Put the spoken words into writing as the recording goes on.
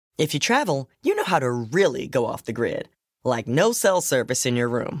If you travel, you know how to really go off the grid. Like no cell service in your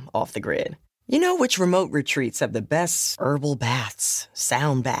room off the grid. You know which remote retreats have the best herbal baths,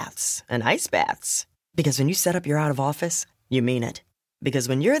 sound baths, and ice baths. Because when you set up your out of office, you mean it. Because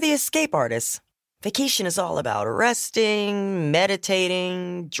when you're the escape artist, vacation is all about resting,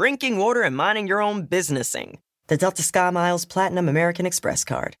 meditating, drinking water, and minding your own businessing. The Delta SkyMiles Platinum American Express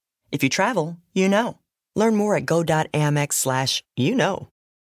card. If you travel, you know. Learn more at go.amex/you-know.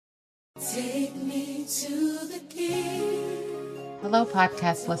 Take me to the king. Hello,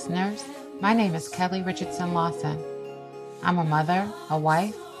 podcast listeners. My name is Kelly Richardson Lawson. I'm a mother, a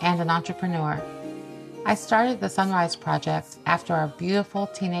wife, and an entrepreneur. I started the Sunrise Project after our beautiful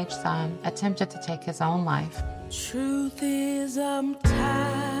teenage son attempted to take his own life. Truth is, I'm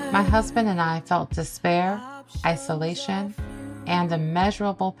tired. My husband and I felt despair, isolation, and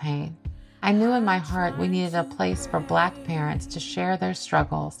immeasurable pain. I knew in my heart we needed a place for Black parents to share their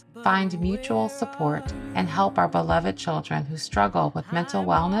struggles, find mutual support, and help our beloved children who struggle with mental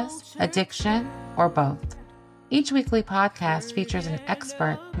wellness, addiction, or both. Each weekly podcast features an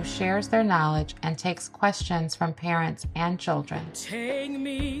expert who shares their knowledge and takes questions from parents and children. Take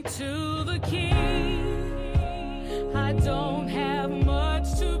me to the king. I don't have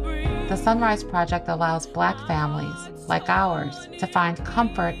much to bring. The Sunrise Project allows Black families, like ours, to find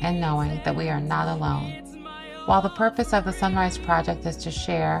comfort in knowing that we are not alone. While the purpose of the Sunrise Project is to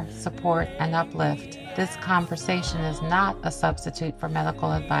share, support, and uplift, this conversation is not a substitute for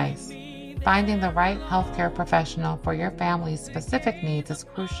medical advice. Finding the right healthcare professional for your family's specific needs is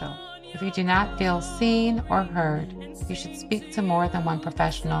crucial. If you do not feel seen or heard, you should speak to more than one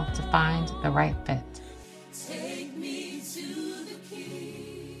professional to find the right fit.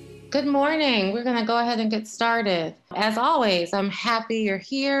 Good morning. We're going to go ahead and get started. As always, I'm happy you're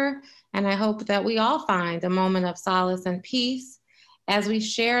here, and I hope that we all find a moment of solace and peace as we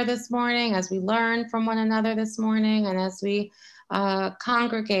share this morning, as we learn from one another this morning, and as we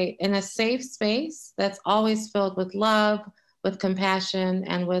congregate in a safe space that's always filled with love, with compassion,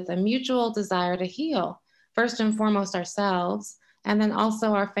 and with a mutual desire to heal, first and foremost ourselves, and then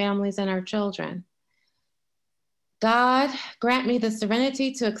also our families and our children. God, grant me the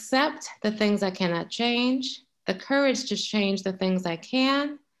serenity to accept the things I cannot change, the courage to change the things I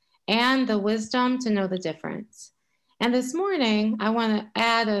can, and the wisdom to know the difference. And this morning, I want to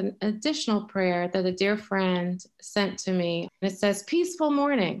add an additional prayer that a dear friend sent to me. It says, "Peaceful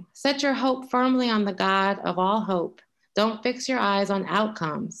morning. Set your hope firmly on the God of all hope. Don't fix your eyes on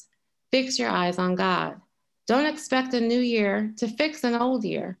outcomes. Fix your eyes on God. Don't expect a new year to fix an old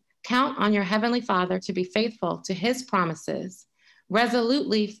year. Count on your Heavenly Father to be faithful to His promises.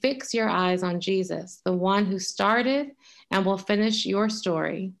 Resolutely fix your eyes on Jesus, the one who started and will finish your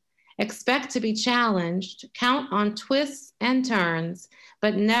story. Expect to be challenged, count on twists and turns,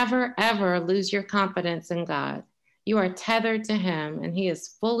 but never, ever lose your confidence in God. You are tethered to Him, and He is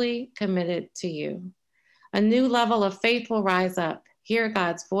fully committed to you. A new level of faith will rise up. Hear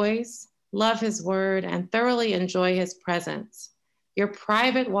God's voice, love His word, and thoroughly enjoy His presence. Your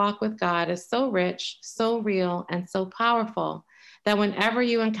private walk with God is so rich, so real, and so powerful that whenever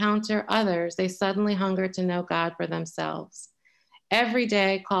you encounter others, they suddenly hunger to know God for themselves. Every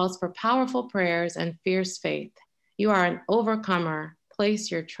day calls for powerful prayers and fierce faith. You are an overcomer.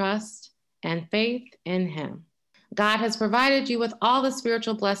 Place your trust and faith in Him. God has provided you with all the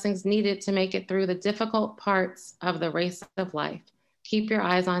spiritual blessings needed to make it through the difficult parts of the race of life. Keep your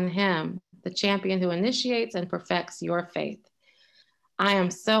eyes on Him, the champion who initiates and perfects your faith." I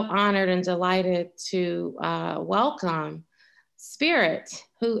am so honored and delighted to welcome Spirit,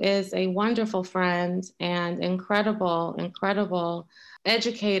 who is a wonderful friend and incredible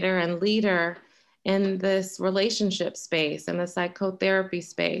educator and leader in this relationship space and the psychotherapy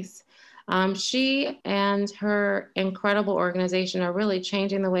space. She and her incredible organization are really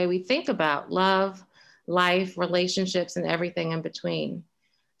changing the way we think about love, life, relationships, and everything in between.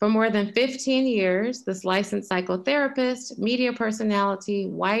 For more than 15 years, this licensed psychotherapist, media personality,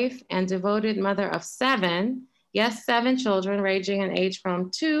 wife, and devoted mother of 7 children ranging in age from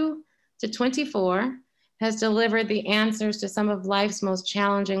 2 to 24, has delivered the answers to some of life's most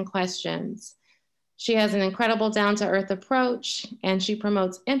challenging questions. She has an incredible down-to-earth approach, and she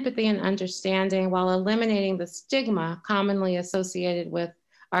promotes empathy and understanding while eliminating the stigma commonly associated with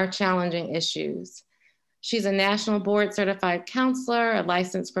our challenging issues. She's a national board certified counselor, a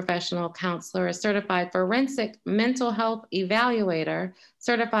licensed professional counselor, a certified forensic mental health evaluator,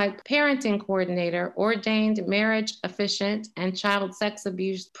 certified parenting coordinator, ordained marriage efficient and child sex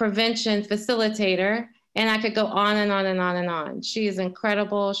abuse prevention facilitator. And I could go on and on and on and on. She is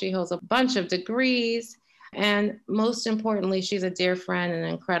incredible. She holds a bunch of degrees. And most importantly, she's a dear friend and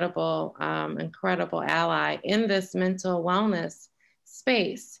incredible ally in this mental wellness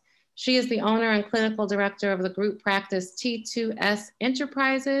space. She is the owner and clinical director of the group practice T2S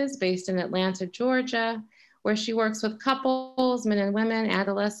Enterprises based in Atlanta, Georgia, where she works with couples, men and women,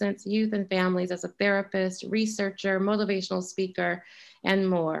 adolescents, youth, and families as a therapist, researcher, motivational speaker, and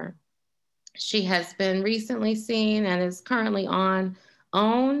more. She has been recently seen and is currently on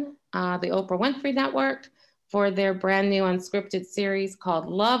OWN, the Oprah Winfrey Network, for their brand new unscripted series called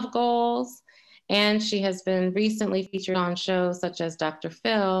Love Goals. And she has been recently featured on shows such as Dr.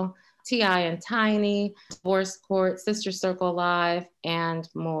 Phil, T.I. and Tiny, Divorce Court, Sister Circle Live, and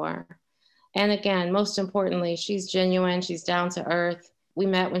more. And again, most importantly, she's genuine, she's down to earth. We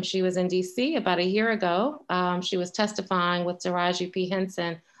met when she was in DC about a year ago. She was testifying with Taraji P.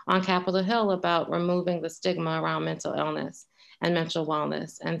 Henson on Capitol Hill about removing the stigma around mental illness and mental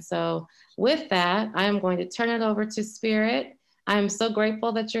wellness. And so with that, I am going to turn it over to Spirit. I'm so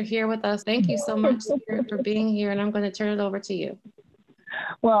grateful that you're here with us. Thank you so much, Spirit, for being here. And I'm going to turn it over to you.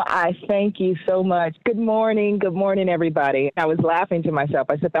 Well, I thank you so much. Good morning. Good morning, everybody. I was laughing to myself.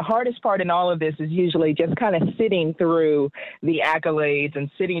 I said the hardest part in all of this is usually just kind of sitting through the accolades and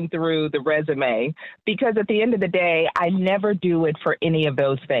sitting through the resume, because at the end of the day, I never do it for any of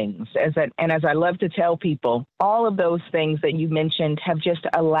those things. As I love to tell people, all of those things that you mentioned have just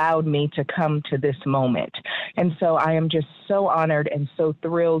allowed me to come to this moment. And so I am just so honored and so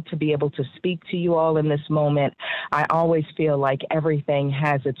thrilled to be able to speak to you all in this moment. I always feel like everything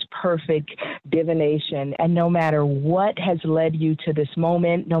has its perfect divination. And no matter what has led you to this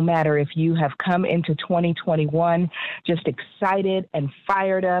moment, no matter if you have come into 2021 just excited and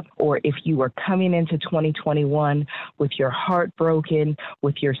fired up, or if you are coming into 2021 with your heart broken,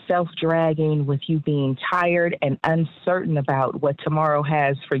 with yourself dragging, with you being tired and uncertain about what tomorrow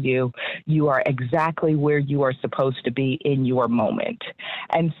has for you, you are exactly where you are supposed to be in your moment.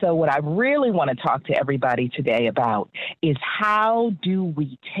 And so what I really want to talk to everybody today about is how do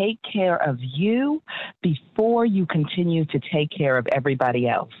we take care of you before you continue to take care of everybody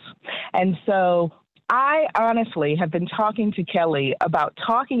else? And so I honestly have been talking to Kelly about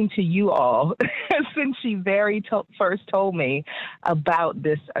talking to you all since she first told me about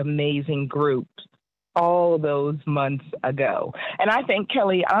this amazing group all those months ago. And I think,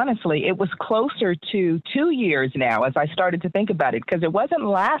 Kelly, honestly, it was closer to 2 years now as I started to think about it, because it wasn't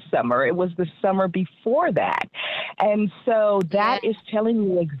last summer, it was the summer before that. And so that is telling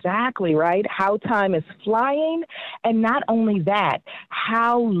you exactly, right, how time is flying. And not only that,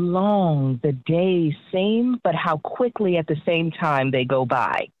 how long the days seem, but how quickly at the same time they go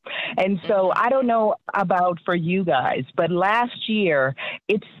by. And so I don't know about for you guys, but last year,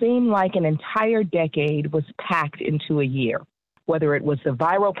 it seemed like an entire decade was packed into a year. Whether it was the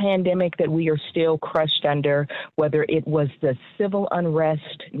viral pandemic that we are still crushed under, whether it was the civil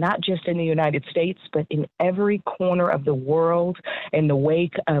unrest, not just in the United States, but in every corner of the world, in the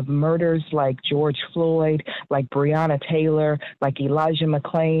wake of murders like George Floyd, like Breonna Taylor, like Elijah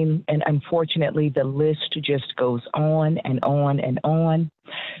McClain, and unfortunately, the list just goes on and on and on.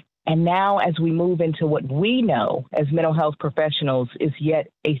 And now as we move into what we know as mental health professionals is yet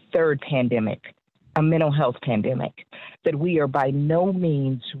a third pandemic, a mental health pandemic that we are by no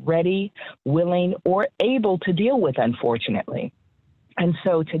means ready, willing, or able to deal with, unfortunately. And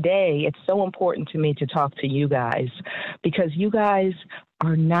so today, it's so important to me to talk to you guys, because you guys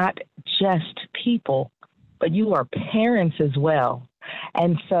are not just people, but you are parents as well.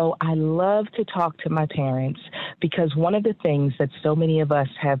 And so I love to talk to my parents, because one of the things that so many of us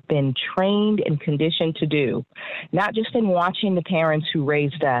have been trained and conditioned to do, not just in watching the parents who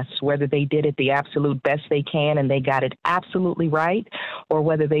raised us, whether they did it the absolute best they can and they got it absolutely right, or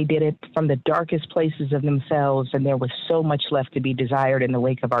whether they did it from the darkest places of themselves and there was so much left to be desired in the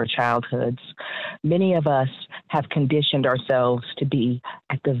wake of our childhoods. Many of us have conditioned ourselves to be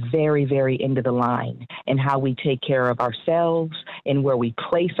at the very, very end of the line in how we take care of ourselves, in where we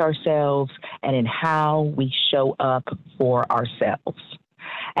place ourselves, and in how we show up for ourselves.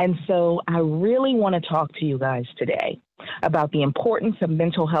 And so I really want to talk to you guys today about the importance of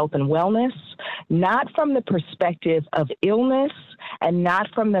mental health and wellness, not from the perspective of illness and not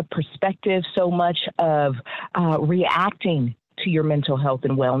from the perspective so much of reacting to your mental health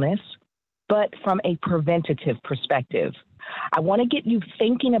and wellness, but from a preventative perspective. I want to get you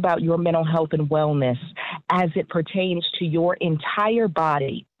thinking about your mental health and wellness as it pertains to your entire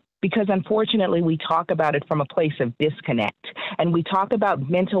body, because unfortunately we talk about it from a place of disconnect, and we talk about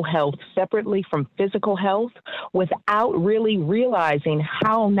mental health separately from physical health without really realizing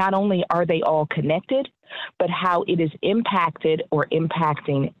how not only are they all connected, but how it is impacted or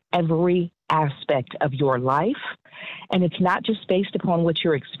impacting every aspect of your life. And it's not just based upon what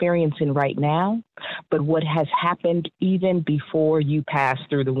you're experiencing right now, but what has happened even before you passed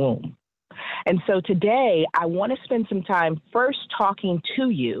through the womb. And so today, I want to spend some time first talking to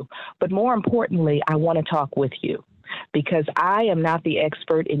you, but more importantly, I want to talk with you because I am not the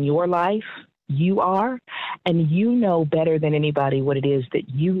expert in your life. You are, and you know better than anybody what it is that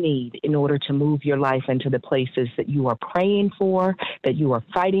you need in order to move your life into the places that you are praying for, that you are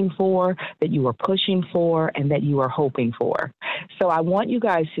fighting for, that you are pushing for, and that you are hoping for. So I want you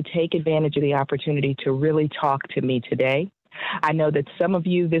guys to take advantage of the opportunity to really talk to me today. I know that some of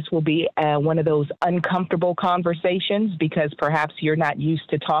you, this will be one of those uncomfortable conversations because perhaps you're not used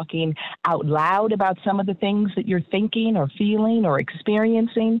to talking out loud about some of the things that you're thinking or feeling or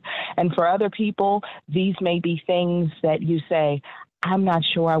experiencing. And for other people, these may be things that you say, I'm not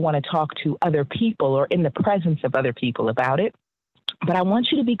sure I want to talk to other people or in the presence of other people about it. But I want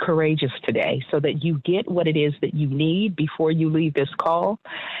you to be courageous today so that you get what it is that you need before you leave this call.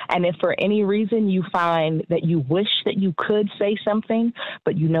 And if for any reason you find that you wish that you could say something,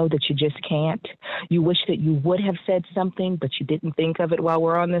 but you know that you just can't, you wish that you would have said something, but you didn't think of it while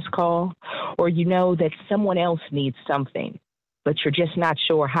we're on this call, or you know that someone else needs something, but you're just not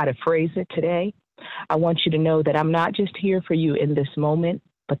sure how to phrase it today, I want you to know that I'm not just here for you in this moment,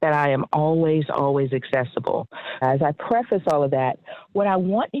 but that I am always, always accessible. As I preface all of that, what I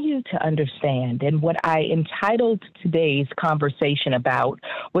want you to understand and what I entitled today's conversation about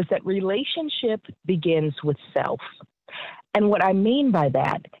was that relationship begins with self. And what I mean by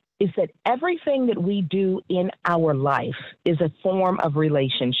that is that everything that we do in our life is a form of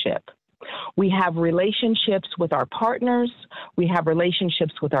relationship. We have relationships with our partners. We have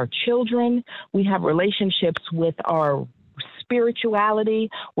relationships with our children. We have relationships with our spirituality,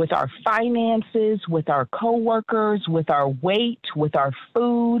 with our finances, with our coworkers, with our weight, with our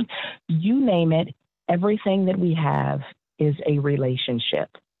food, you name it, everything that we have is a relationship.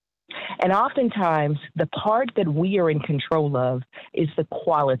 And oftentimes, the part that we are in control of is the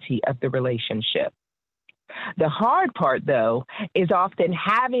quality of the relationship. The hard part, though, is often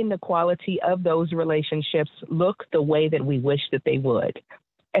having the quality of those relationships look the way that we wish that they would.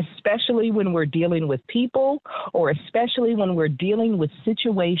 Especially when we're dealing with people or especially when we're dealing with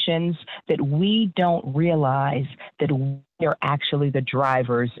situations that we don't realize that we're actually the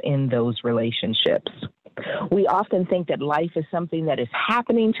drivers in those relationships. We often think that life is something that is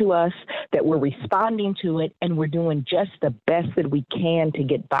happening to us, that we're responding to it, and we're doing just the best that we can to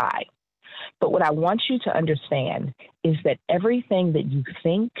get by. But what I want you to understand is that everything that you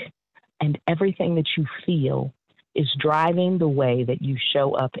think and everything that you feel is driving the way that you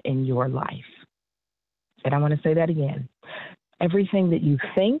show up in your life. And I want to say that again. Everything that you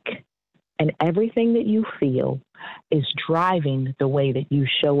think and everything that you feel is driving the way that you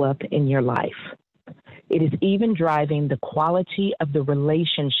show up in your life. It is even driving the quality of the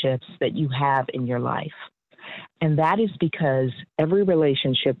relationships that you have in your life. And that is because every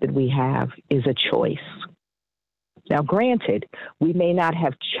relationship that we have is a choice. Now, granted, we may not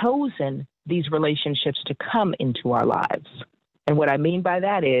have chosen these relationships to come into our lives. And what I mean by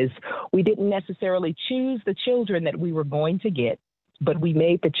that is we didn't necessarily choose the children that we were going to get, but we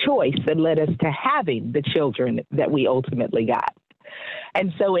made the choice that led us to having the children that we ultimately got.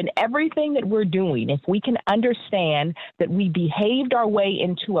 And so in everything that we're doing, if we can understand that we behaved our way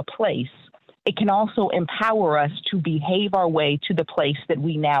into a place, it can also empower us to behave our way to the place that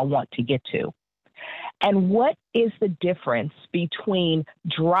we now want to get to. And what is the difference between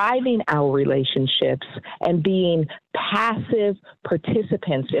driving our relationships and being passive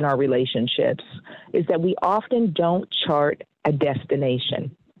participants in our relationships is that we often don't chart a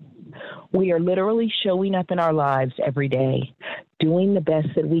destination. We are literally showing up in our lives every day, doing the best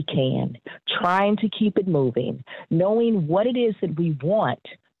that we can, trying to keep it moving, knowing what it is that we want,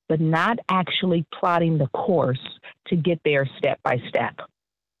 but not actually plotting the course to get there step by step.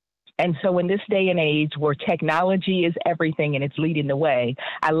 And so in this day and age where technology is everything and it's leading the way,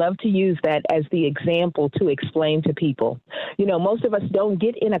 I love to use that as the example to explain to people. You know, most of us don't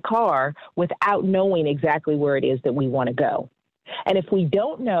get in a car without knowing exactly where it is that we want to go. And if we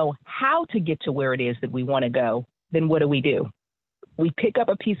don't know how to get to where it is that we want to go, then what do? We pick up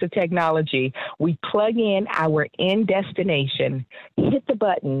a piece of technology, we plug in our end destination, hit the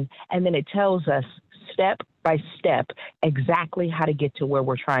button, and then it tells us step by step exactly how to get to where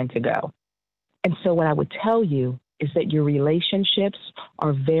we're trying to go. And so what I would tell you is that your relationships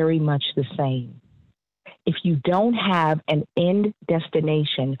are very much the same. If you don't have an end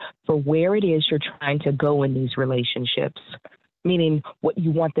destination for where it is you're trying to go in these relationships, meaning what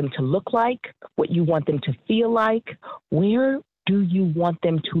you want them to look like, what you want them to feel like, where do you want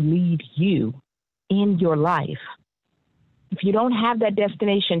them to lead you in your life? If you don't have that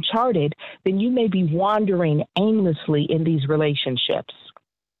destination charted, then you may be wandering aimlessly in these relationships.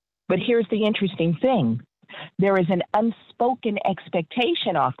 But here's the interesting thing. There is an unspoken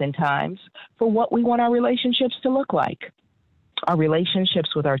expectation oftentimes for what we want our relationships to look like. Our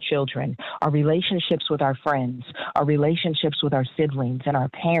relationships with our children, our relationships with our friends, our relationships with our siblings and our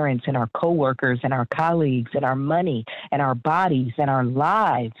parents and our coworkers and our colleagues and our money and our bodies and our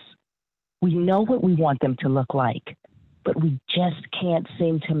lives. We know what we want them to look like, but we just can't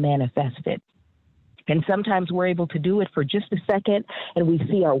seem to manifest it. And sometimes we're able to do it for just a second, and we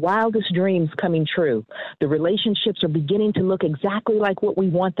see our wildest dreams coming true. The relationships are beginning to look exactly like what we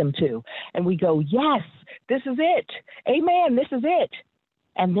want them to. And we go, yes, this is it. Amen, this is it.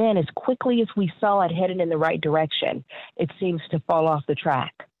 And then as quickly as we saw it headed in the right direction, it seems to fall off the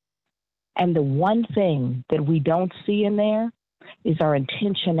track. And the one thing that we don't see in there is our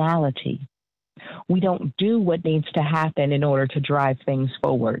intentionality. We don't do what needs to happen in order to drive things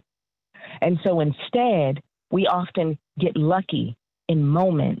forward. And so instead, we often get lucky in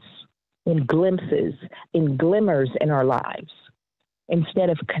moments, in glimpses, in glimmers in our lives, instead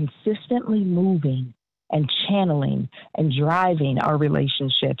of consistently moving and channeling and driving our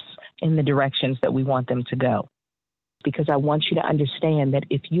relationships in the directions that we want them to go. Because I want you to understand that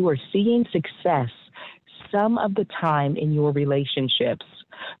if you are seeing success some of the time in your relationships,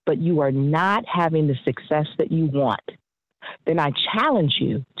 but you are not having the success that you want, then I challenge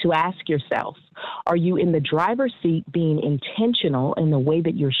you to ask yourself, are you in the driver's seat being intentional in the way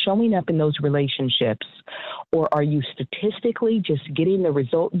that you're showing up in those relationships? Or are you statistically just getting the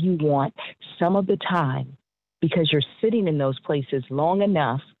result you want some of the time because you're sitting in those places long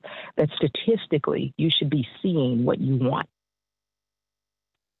enough that statistically you should be seeing what you want?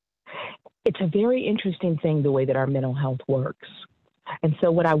 It's a very interesting thing, the way that our mental health works. And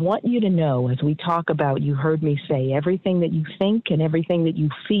so what I want you to know as we talk about, you heard me say, everything that you think and everything that you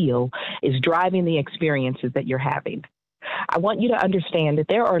feel is driving the experiences that you're having. I want you to understand that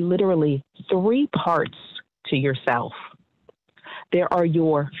there are literally three parts to yourself. There are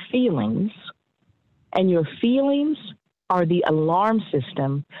your feelings, and your feelings are the alarm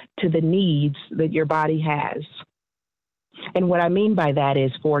system to the needs that your body has. And what I mean by that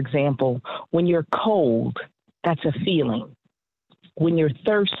is, for example, when you're cold, that's a feeling. When you're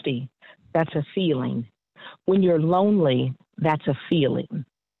thirsty, that's a feeling. When you're lonely, that's a feeling,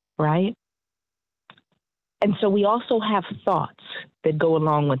 right? And so we also have thoughts that go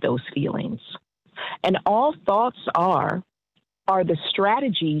along with those feelings. And all thoughts are the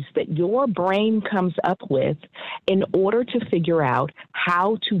strategies that your brain comes up with in order to figure out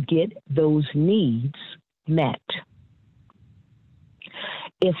how to get those needs met.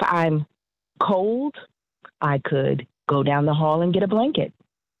 If I'm cold, I could go down the hall and get a blanket.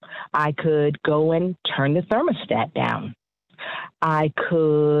 I could go and turn the thermostat down. I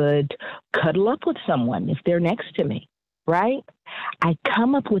could cuddle up with someone if they're next to me, right? I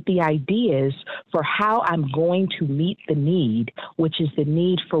come up with the ideas for how I'm going to meet the need, which is the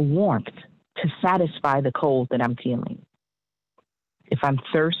need for warmth to satisfy the cold that I'm feeling. If I'm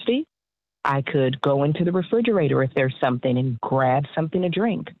thirsty, I could go into the refrigerator if there's something and grab something to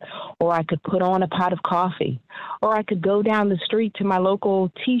drink. Or I could put on a pot of coffee. Or I could go down the street to my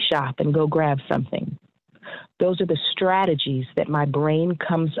local tea shop and go grab something. Those are the strategies that my brain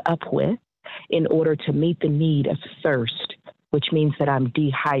comes up with in order to meet the need of thirst, which means that I'm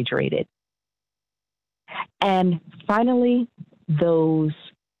dehydrated. And finally, those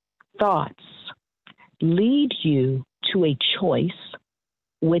thoughts lead you to a choice,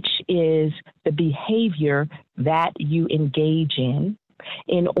 which is the behavior that you engage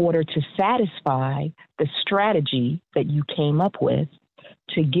in order to satisfy the strategy that you came up with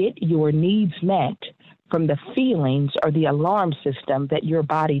to get your needs met from the feelings or the alarm system that your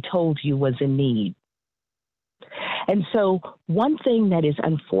body told you was in need. And so one thing that is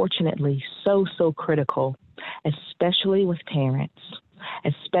unfortunately so critical, especially with parents,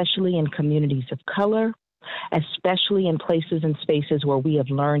 especially in communities of color, especially in places and spaces where we have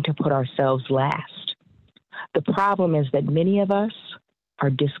learned to put ourselves last. The problem is that many of us are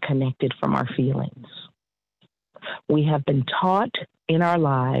disconnected from our feelings. We have been taught in our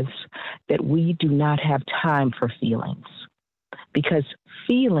lives that we do not have time for feelings because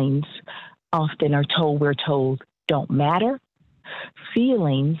feelings often we're told don't matter.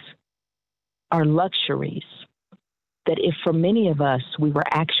 Feelings are luxuries. That if for many of us we were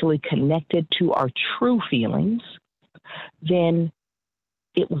actually connected to our true feelings, then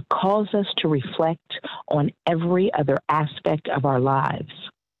it would cause us to reflect on every other aspect of our lives.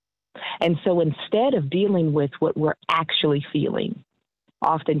 And so instead of dealing with what we're actually feeling,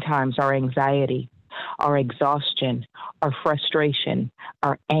 oftentimes our anxiety, our exhaustion, our frustration,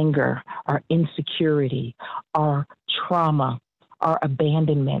 our anger, our insecurity, our trauma, our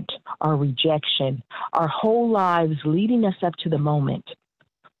abandonment, our rejection, our whole lives leading us up to the moment,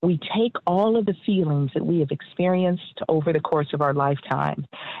 we take all of the feelings that we have experienced over the course of our lifetime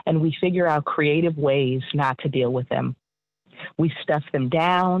and we figure out creative ways not to deal with them. We stuff them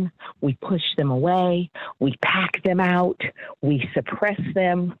down, we push them away, we pack them out, we suppress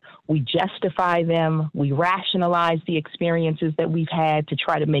them, we justify them, we rationalize the experiences that we've had to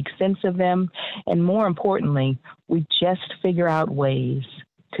try to make sense of them. And more importantly, we just figure out ways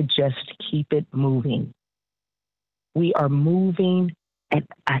to just keep it moving. We are moving at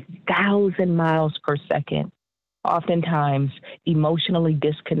 1,000 miles per second, oftentimes emotionally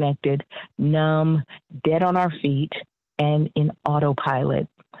disconnected, numb, dead on our feet, and in autopilot,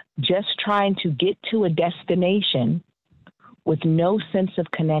 just trying to get to a destination with no sense of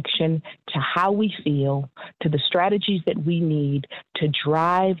connection to how we feel, to the strategies that we need to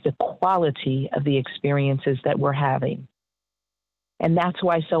drive the quality of the experiences that we're having. And that's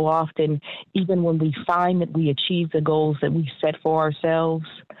why so often, even when we find that we achieve the goals that we set for ourselves,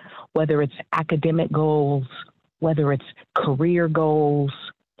 whether it's academic goals, whether it's career goals,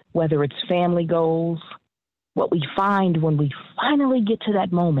 whether it's family goals, what we find when we finally get to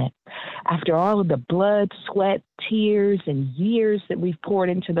that moment, after all of the blood, sweat, tears, and years that we've poured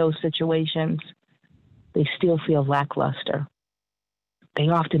into those situations, they still feel lackluster. They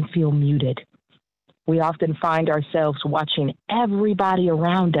often feel muted. We often find ourselves watching everybody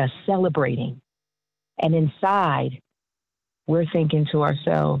around us celebrating. And inside, we're thinking to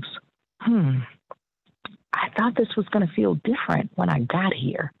ourselves, I thought this was going to feel different when I got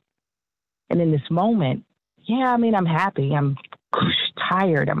here. And in this moment, yeah, I mean, I'm happy. I'm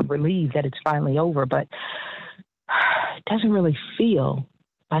tired. I'm relieved that it's finally over, but it doesn't really feel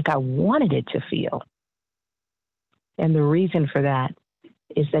like I wanted it to feel. And the reason for that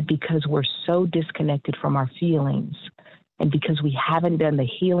is that because we're so disconnected from our feelings and because we haven't done the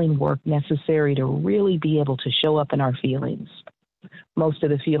healing work necessary to really be able to show up in our feelings, most of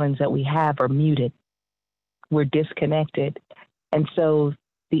the feelings that we have are muted. We're disconnected. And so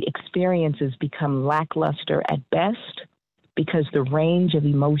the experiences become lackluster at best because the range of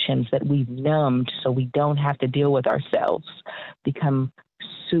emotions that we've numbed so we don't have to deal with ourselves become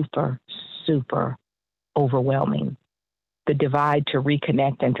super, super overwhelming. The divide to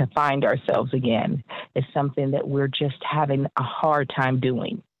reconnect and to find ourselves again is something that we're just having a hard time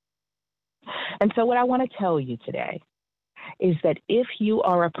doing. And so what I want to tell you today is that if you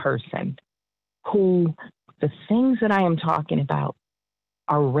are a person who the things that I am talking about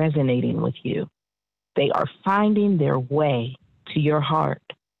are resonating with you, they are finding their way to your heart,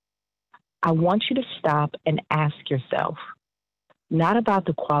 I want you to stop and ask yourself, not about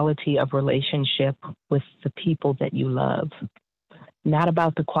the quality of relationship with the people that you love, not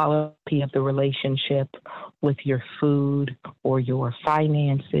about the quality of the relationship with your food or your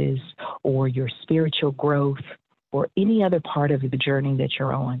finances or your spiritual growth or any other part of the journey that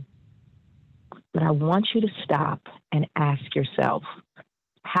you're on. But I want you to stop and ask yourself,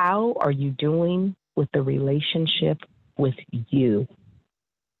 how are you doing with the relationship with you?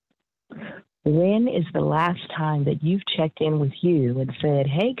 When is the last time that you've checked in with you and said,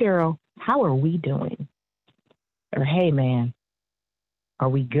 hey, girl, how are we doing? Or, hey, man, are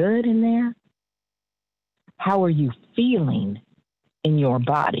we good in there? How are you feeling in your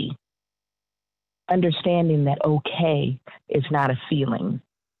body? Understanding that okay is not a feeling.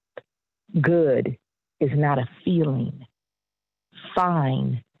 Good is not a feeling.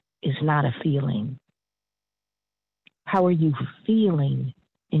 Fine is not a feeling. How are you feeling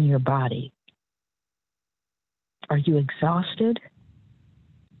in your body? Are you exhausted?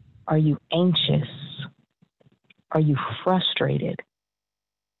 Are you anxious? Are you frustrated?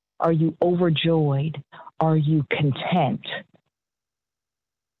 Are you overjoyed? Are you content?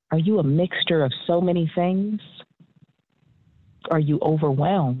 Are you a mixture of so many things? Are you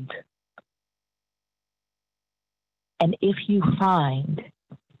overwhelmed? And if you find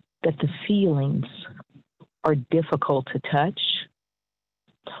that the feelings are difficult to touch,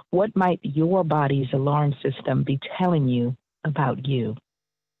 what might your body's alarm system be telling you about you?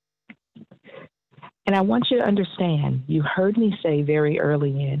 And I want you to understand, you heard me say very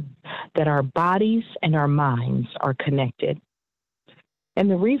early in that our bodies and our minds are connected. And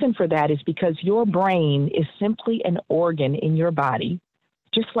the reason for that is because your brain is simply an organ in your body,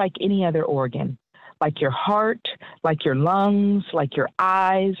 just like any other organ, like your heart, like your lungs, like your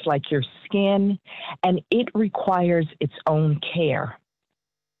eyes, like your skin, and it requires its own care.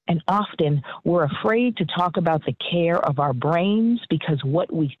 And often we're afraid to talk about the care of our brains because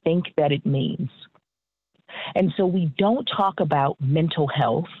what we think that it means. And so we don't talk about mental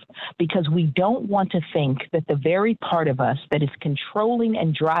health because we don't want to think that the very part of us that is controlling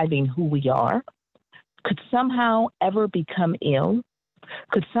and driving who we are could somehow ever become ill,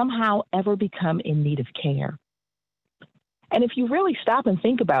 could somehow ever become in need of care. And if you really stop and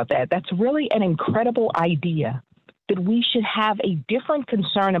think about that, that's really an incredible idea, that we should have a different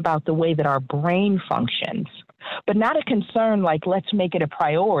concern about the way that our brain functions, but not a concern like, let's make it a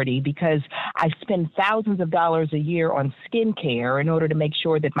priority because I spend thousands of dollars a year on skincare in order to make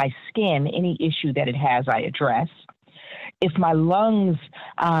sure that my skin, any issue that it has, I address. If my lungs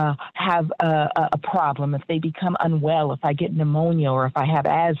have a problem, if they become unwell, if I get pneumonia or if I have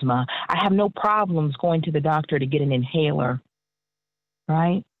asthma, I have no problems going to the doctor to get an inhaler,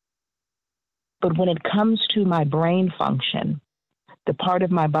 right? But when it comes to my brain function, the part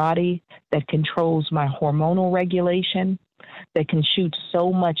of my body that controls my hormonal regulation, that can shoot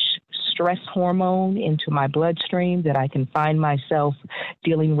so much stress hormone into my bloodstream that I can find myself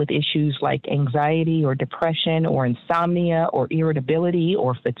dealing with issues like anxiety or depression or insomnia or irritability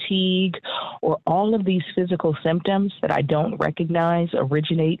or fatigue or all of these physical symptoms that I don't recognize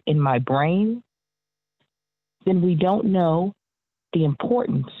originate in my brain, then we don't know the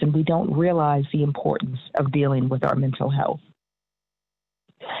importance and we don't realize the importance of dealing with our mental health.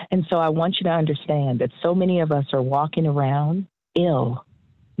 And so I want you to understand that so many of us are walking around ill,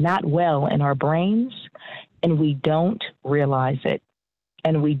 not well in our brains, and we don't realize it.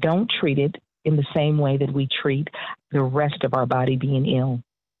 And we don't treat it in the same way that we treat the rest of our body being ill.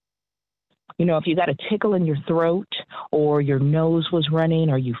 You know, if you got a tickle in your throat or your nose was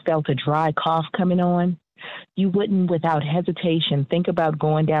running or you felt a dry cough coming on, you wouldn't, without hesitation, think about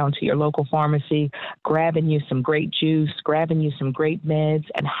going down to your local pharmacy, grabbing you some great juice, grabbing you some great meds,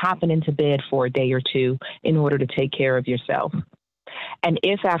 and hopping into bed for a day or two in order to take care of yourself. And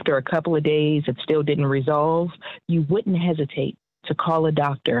if after a couple of days it still didn't resolve, you wouldn't hesitate to call a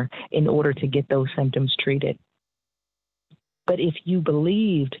doctor in order to get those symptoms treated. But if you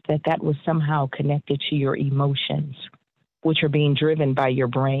believed that that was somehow connected to your emotions, which are being driven by your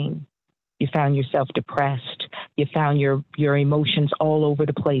brain, you found yourself depressed. You found your emotions all over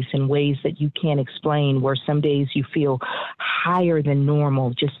the place in ways that you can't explain, where some days you feel higher than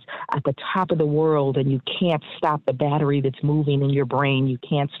normal, just at the top of the world, and you can't stop the battery that's moving in your brain. You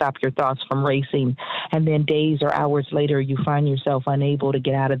can't stop your thoughts from racing. And then days or hours later, you find yourself unable to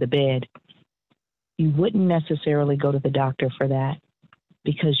get out of the bed. You wouldn't necessarily go to the doctor for that,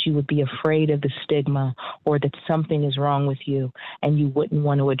 because you would be afraid of the stigma or that something is wrong with you, and you wouldn't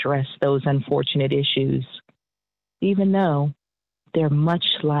want to address those unfortunate issues, even though they're much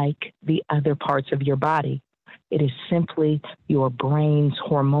like the other parts of your body. It is simply your brain's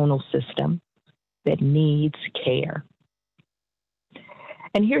hormonal system that needs care.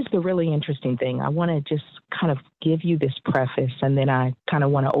 And here's the really interesting thing. I want to just kind of give you this preface, and then I kind of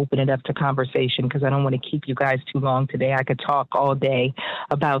want to open it up to conversation because I don't want to keep you guys too long today. I could talk all day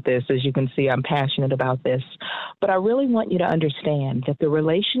about this. As you can see, I'm passionate about this. But I really want you to understand that the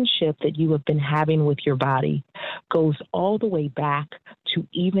relationship that you have been having with your body goes all the way back to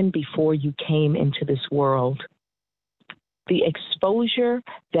even before you came into this world. The exposure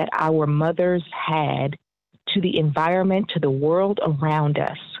that our mothers had to the environment, to the world around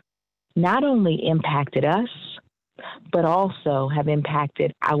us, not only impacted us, but also have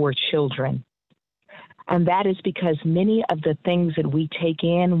impacted our children. And that is because many of the things that we take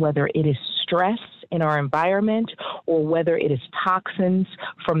in, whether it is stress in our environment or whether it is toxins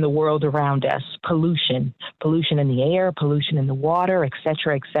from the world around us, pollution in the air, pollution in the water, et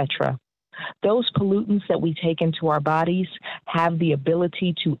cetera, those pollutants that we take into our bodies have the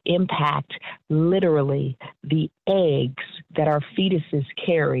ability to impact literally the eggs that our fetuses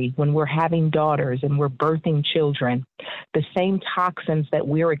carry when we're having daughters and we're birthing children. The same toxins that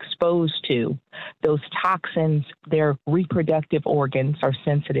we're exposed to, those toxins, their reproductive organs are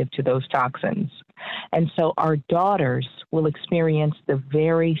sensitive to those toxins. And so our daughters will experience the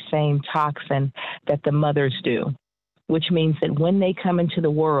very same toxin that the mothers do, which means that when they come into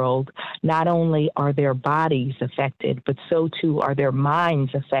the world, not only are their bodies affected, but so too are their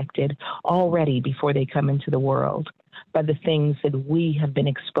minds affected already before they come into the world by the things that we have been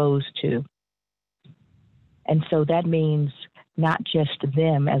exposed to. And so that means not just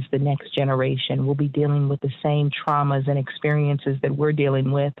them as the next generation will be dealing with the same traumas and experiences that we're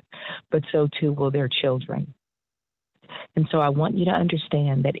dealing with, but so too will their children. And so I want you to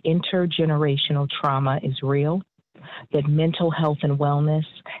understand that intergenerational trauma is real, that mental health and wellness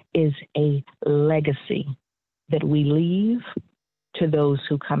is a legacy that we leave to those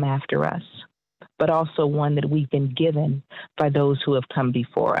who come after us, but also one that we've been given by those who have come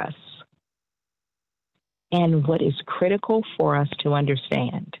before us. And what is critical for us to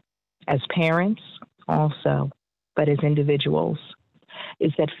understand as parents also, but as individuals,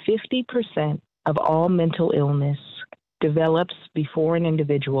 is that 50% of all mental illness develops before an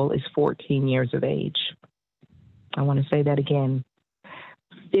individual is 14 years of age. I want to say that again.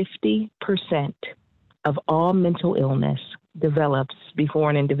 50% of all mental illness develops before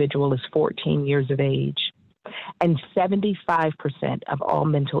an individual is 14 years of age. And 75% of all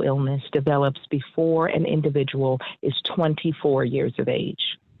mental illness develops before an individual is 24 years of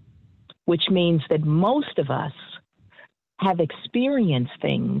age, which means that most of us have experienced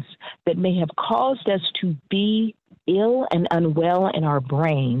things that may have caused us to be ill and unwell in our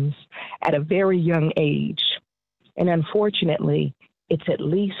brains at a very young age. And unfortunately, it's at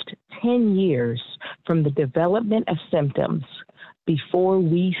least 10 years from the development of symptoms before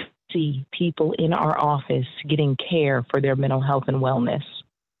we see people in our office getting care for their mental health and wellness,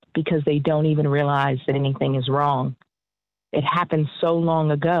 because they don't even realize that anything is wrong. It happened so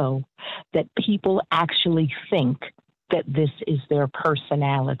long ago that people actually think that this is their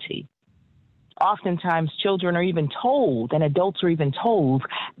personality. Oftentimes, children are even told, and adults are even told,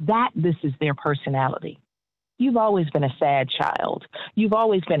 that this is their personality. You've always been a sad child. You've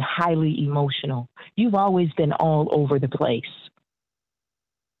always been highly emotional. You've always been all over the place.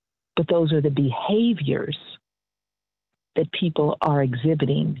 But those are the behaviors that people are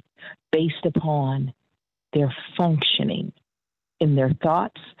exhibiting based upon their functioning in their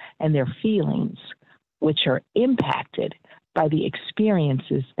thoughts and their feelings, which are impacted by the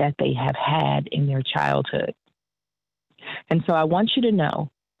experiences that they have had in their childhood. And so I want you to know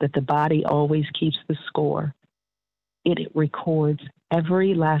that the body always keeps the score. It records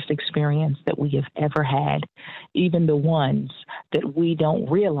every last experience that we have ever had, even the ones that we don't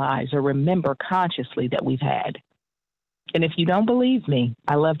realize or remember consciously that we've had. And if you don't believe me,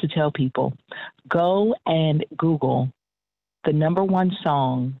 I love to tell people, go and Google the number one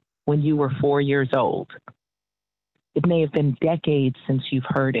song when you were 4 years old. It may have been decades since you've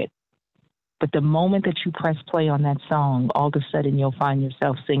heard it, but the moment that you press play on that song, all of a sudden you'll find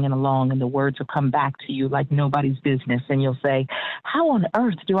yourself singing along and the words will come back to you like nobody's business. And you'll say, how on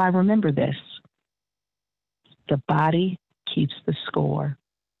earth do I remember this? The body keeps the score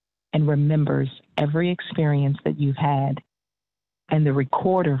and remembers every experience that you've had. And the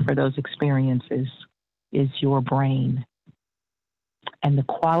recorder for those experiences is your brain. And the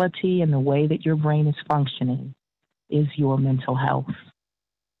quality and the way that your brain is functioning is your mental health.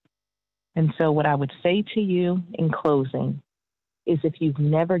 And so what I would say to you in closing is, if you've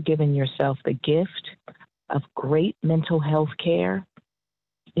never given yourself the gift of great mental health care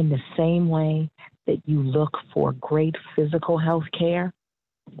in the same way that you look for great physical health care,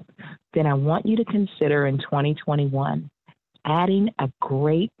 then I want you to consider in 2021 adding a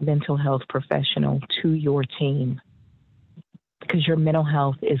great mental health professional to your team, because your mental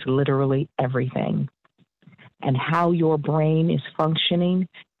health is literally everything. And how your brain is functioning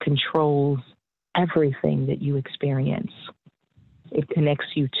controls everything that you experience. It connects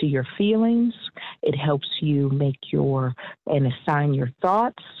you to your feelings. It helps you make and assign your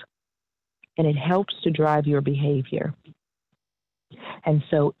thoughts. And it helps to drive your behavior. And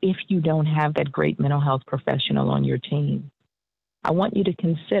so if you don't have that great mental health professional on your team, I want you to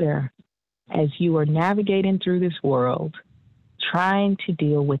consider, as you are navigating through this world, trying to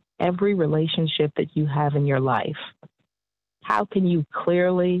deal with every relationship that you have in your life, how can you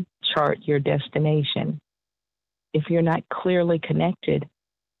clearly chart your destination if you're not clearly connected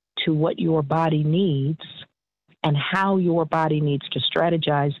to what your body needs and how your body needs to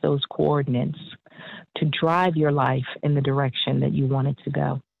strategize those coordinates to drive your life in the direction that you want it to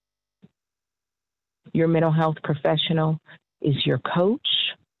go? Your mental health professional is your coach,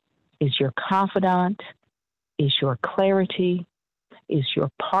 is your confidant, is your clarity, is your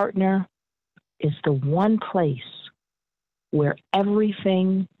partner, is the one place where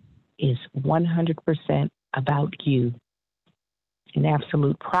everything is 100% about you, in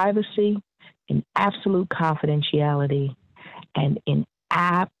absolute privacy, in absolute confidentiality, and in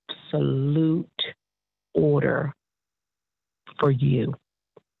absolute order for you,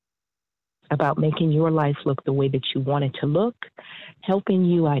 about making your life look the way that you want it to look, helping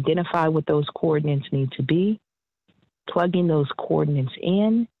you identify what those coordinates need to be, plugging those coordinates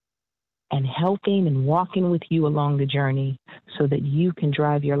in, and helping and walking with you along the journey so that you can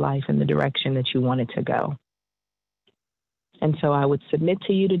drive your life in the direction that you want it to go. And so I would submit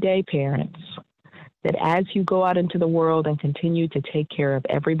to you today, parents, that as you go out into the world and continue to take care of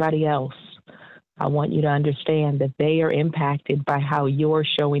everybody else, I want you to understand that they are impacted by how you're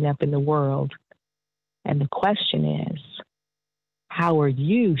showing up in the world. And the question is, how are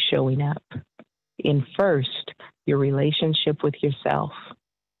you showing up in first, your relationship with yourself?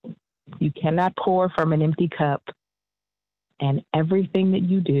 You cannot pour from an empty cup, and everything that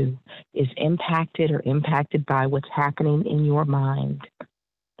you do is impacted by what's happening in your mind.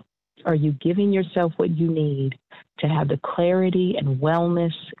 Are you giving yourself what you need to have the clarity and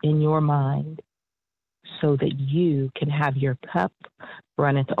wellness in your mind so that you can have your cup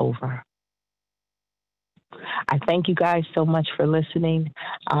runneth over? I thank you guys so much for listening.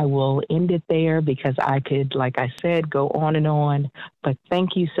 I will end it there because I could, like I said, go on and on. But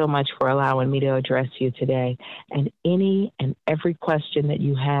thank you so much for allowing me to address you today. And any and every question that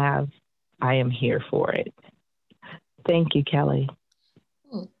you have, I am here for it. Thank you, Kelly.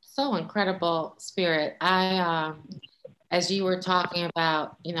 Ooh, so incredible, Spirit. As you were talking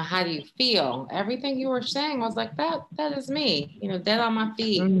about, how do you feel? Everything you were saying, I was like, that is me, dead on my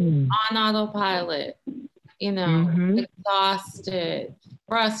feet, on autopilot. Exhausted,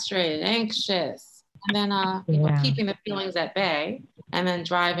 frustrated, anxious, and then keeping the feelings at bay, and then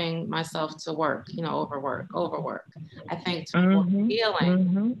driving myself to work, overwork. I think to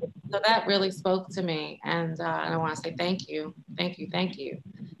feeling. So that really spoke to me, and I want to say thank you.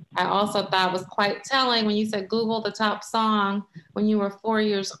 I also thought was quite telling when you said Google the top song when you were 4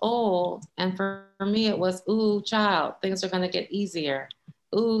 years old, and for me it was "Ooh, child, things are going to get easier."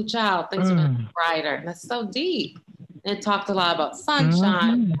 Ooh, child, things are going to be brighter. And that's so deep. And it talked a lot about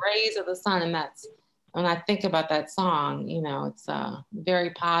sunshine, rays of the sun. And that's, when I think about that song, it's very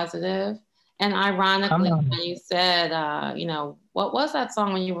positive. And ironically, when you said, what was that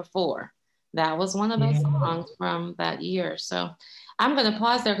song when you were 4? That was one of those songs from that year. So I'm going to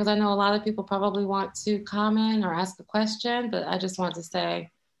pause there because I know a lot of people probably want to comment or ask a question, but I just want to say,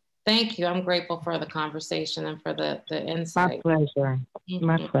 thank you. I'm grateful for the conversation and for the insight. My pleasure.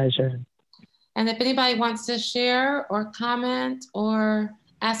 My pleasure. And if anybody wants to share or comment or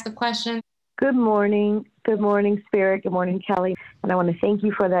ask a question. Good morning. Good morning, Spirit. Good morning, Kelly. And I want to thank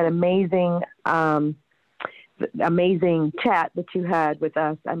you for that amazing chat that you had with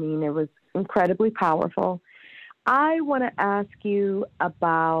us. I mean, it was incredibly powerful. I want to ask you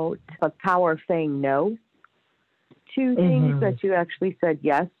about the power of saying no to things that you actually said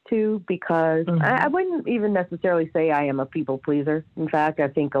yes to, because I wouldn't even necessarily say I am a people pleaser. In fact, I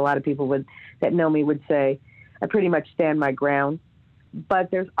think a lot of people that know me would say I pretty much stand my ground.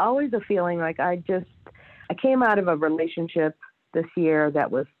 But there's always a feeling like I came out of a relationship this year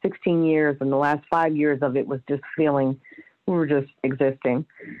that was 16 years, and the last 5 years of it was just feeling we were just existing.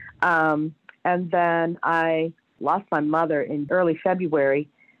 And then I lost my mother in early February.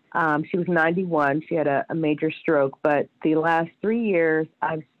 She was 91. She had a major stroke, but the last 3 years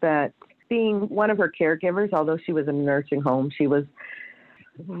I've spent being one of her caregivers. Although she was in a nursing home, she was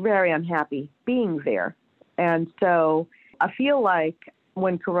very unhappy being there. And so I feel like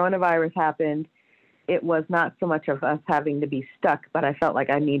when coronavirus happened, it was not so much of us having to be stuck, but I felt like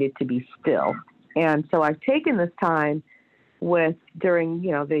I needed to be still. And so I've taken this time during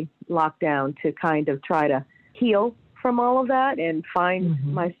the lockdown to kind of try to heal from all of that and find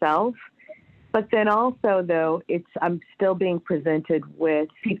myself. But then also, though, I'm still being presented with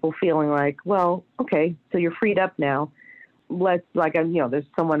people feeling like, well, okay, so you're freed up now. There's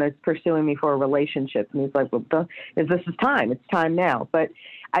someone that's pursuing me for a relationship, and he's like, well, this is time. It's time now. But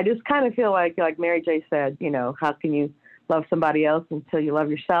I just kind of feel like Mary J said, how can you love somebody else until you love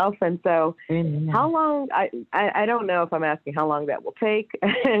yourself? And so how long, I don't know if I'm asking how long that will take.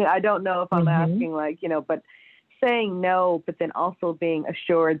 I don't know if I'm asking but saying no, but then also being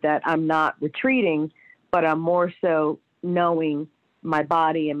assured that I'm not retreating, but I'm more so knowing my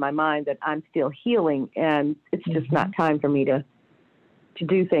body and my mind that I'm still healing, and it's just not time for me to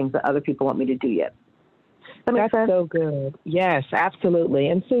do things that other people want me to do yet. That's so good. Yes, absolutely.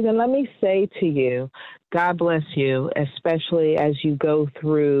 And Susan, let me say to you, God bless you, especially as you go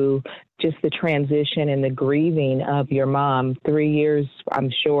through just the transition and the grieving of your mom. 3 years,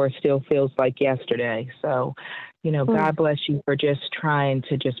 I'm sure, still feels like yesterday. So, God bless you for just trying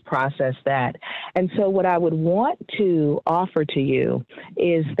to just process that. And so what I would want to offer to you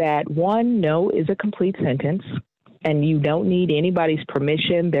is that, one, no is a complete sentence. And you don't need anybody's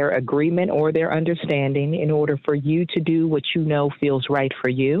permission, their agreement, or their understanding in order for you to do what you know feels right for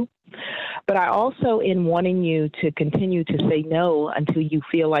you. But I also, in wanting you to continue to say no until you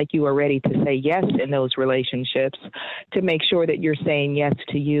feel like you are ready to say yes in those relationships, to make sure that you're saying yes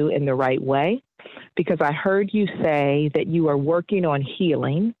to you in the right way. because I heard you say that you are working on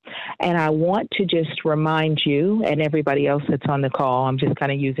healing. And I want to just remind you and everybody else that's on the call, I'm just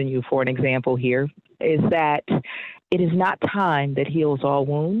kind of using you for an example here, is that it is not time that heals all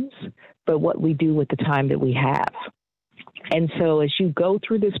wounds, but what we do with the time that we have. And so as you go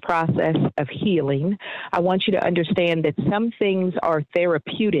through this process of healing, I want you to understand that some things are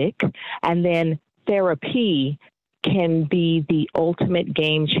therapeutic, and then therapy can be the ultimate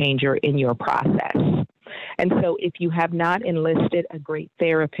game changer in your process. And so if you have not enlisted a great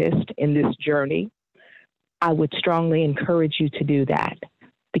therapist in this journey, I would strongly encourage you to do that.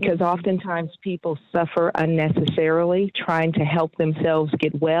 Because oftentimes people suffer unnecessarily trying to help themselves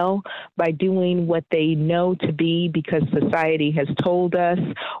get well by doing what they know to be because society has told us,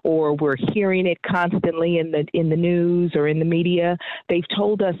 or we're hearing it constantly in the news or in the media. They've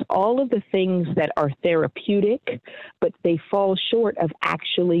told us all of the things that are therapeutic, but they fall short of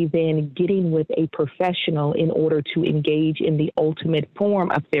actually then getting with a professional in order to engage in the ultimate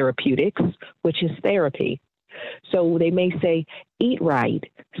form of therapeutics, which is therapy. So they may say, eat right,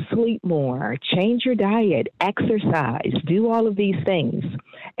 sleep more, change your diet, exercise, do all of these things.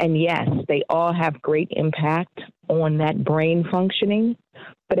 And yes, they all have great impact on that brain functioning.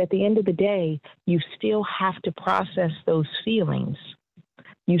 But at the end of the day, you still have to process those feelings.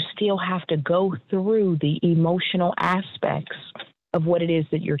 You still have to go through the emotional aspects of what it is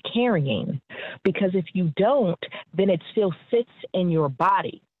that you're carrying. Because if you don't, then it still sits in your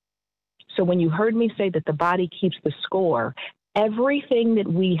body. So when you heard me say that the body keeps the score, everything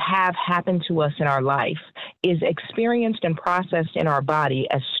that we have happen to us in our life is experienced and processed in our body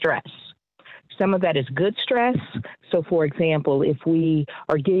as stress. Some of that is good stress. So, for example, if we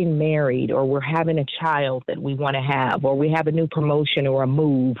are getting married or we're having a child that we want to have, or we have a new promotion or a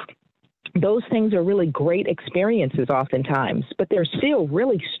move, those things are really great experiences oftentimes, but they're still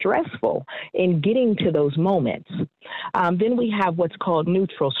really stressful in getting to those moments. Then we have what's called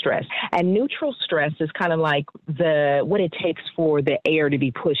neutral stress. And neutral stress is kind of like what it takes for the air to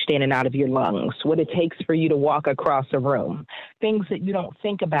be pushed in and out of your lungs, what it takes for you to walk across a room, things that you don't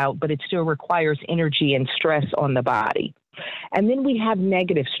think about, but it still requires energy and stress on the body. And then we have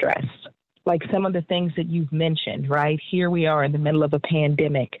negative stress, like some of the things that you've mentioned, right? Here we are in the middle of a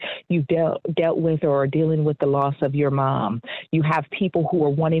pandemic. You've dealt with or are dealing with the loss of your mom. You have people who are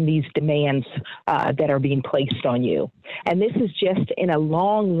wanting these demands that are being placed on you. And this is just in a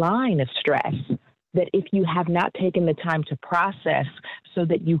long line of stress that if you have not taken the time to process so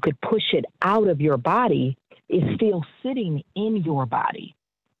that you could push it out of your body, is still sitting in your body.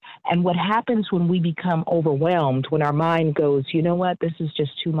 And what happens when we become overwhelmed, when our mind goes, you know what, this is just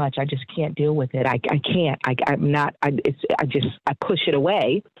too much. I just can't deal with it. I can't. I push it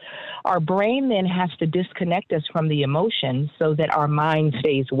away. Our brain then has to disconnect us from the emotions so that our mind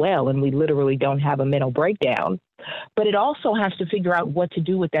stays well and we literally don't have a mental breakdown. But it also has to figure out what to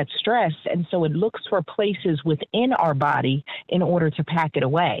do with that stress. And so it looks for places within our body in order to pack it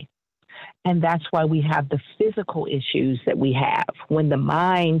away. And that's why we have the physical issues that we have when the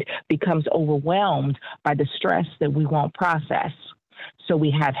mind becomes overwhelmed by the stress that we won't process. So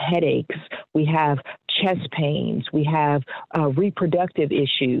we have headaches, we have chest pains, we have reproductive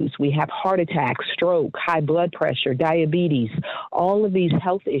issues, we have heart attacks, stroke, high blood pressure, diabetes, all of these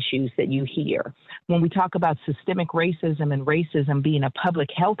health issues that you hear. When we talk about systemic racism and racism being a public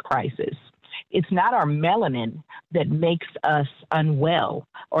health crisis, it's not our melanin that makes us unwell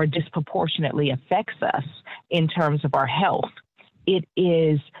or disproportionately affects us in terms of our health. It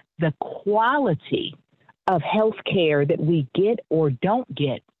is the quality of health care that we get or don't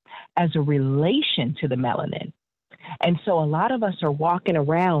get as a relation to the melanin. And so a lot of us are walking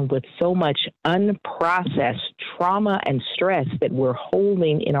around with so much unprocessed trauma and stress that we're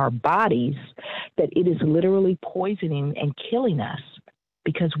holding in our bodies that it is literally poisoning and killing us,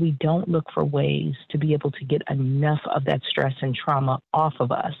 because we don't look for ways to be able to get enough of that stress and trauma off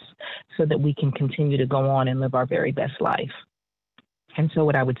of us so that we can continue to go on and live our very best life. And so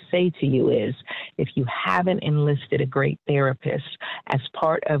what I would say to you is, if you haven't enlisted a great therapist as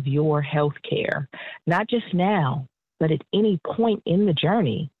part of your health care, not just now, but at any point in the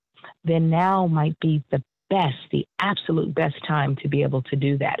journey, then now might be the absolute best time to be able to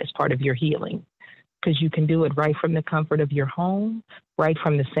do that as part of your healing. Because you can do it right from the comfort of your home, right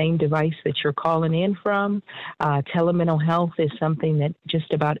from the same device that you're calling in from. Telemental health is something that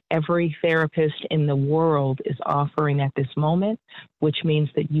just about every therapist in the world is offering at this moment, which means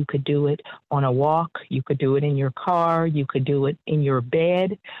that you could do it on a walk, you could do it in your car, you could do it in your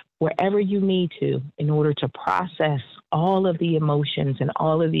bed, wherever you need to, in order to process all of the emotions and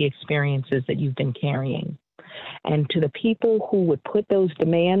all of the experiences that you've been carrying. And to the people who would put those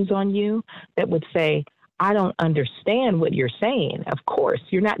demands on you that would say, I don't understand what you're saying. Of course,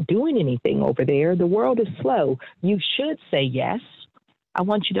 you're not doing anything over there. The world is slow. You should say yes. I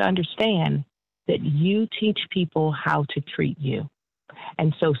want you to understand that you teach people how to treat you.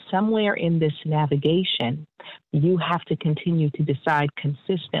 And so somewhere in this navigation, you have to continue to decide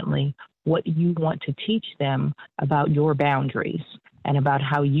consistently what you want to teach them about your boundaries and about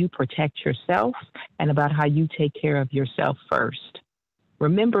how you protect yourself and about how you take care of yourself first.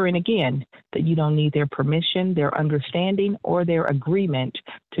 Remembering again that you don't need their permission, their understanding, or their agreement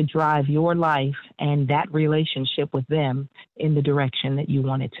to drive your life and that relationship with them in the direction that you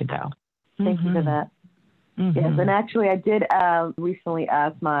want it to go. Thank you for that. Mm-hmm. Yes, and actually I did recently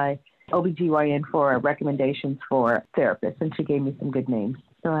ask my OBGYN for recommendations for therapists, and she gave me some good names.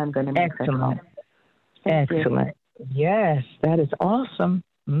 So I'm going to make that call. Excellent. Yes, that is awesome.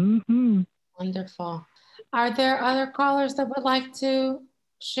 Mm-hmm. Wonderful. Are there other callers that would like to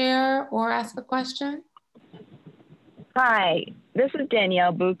share or ask a question? Hi, this is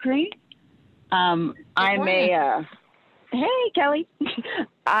Danielle Bukri. Hey, Kelly.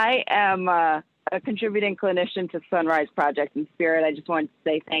 I am a contributing clinician to Sunrise Project in Spirit. I just wanted to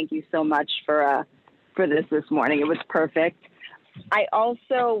say thank you so much for this morning. It was perfect. I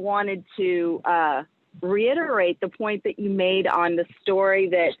also wanted to reiterate the point that you made on the story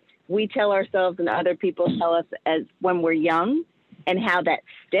that we tell ourselves and other people tell us as when we're young and how that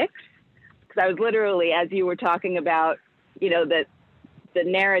sticks. Because I was literally, as you were talking about, the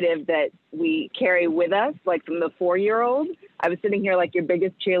narrative that we carry with us, like from the 4-year-old, I was sitting here like your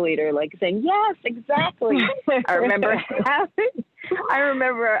biggest cheerleader, like saying, yes, exactly. I remember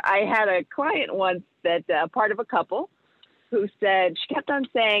I had a client once that part of a couple who said, she kept on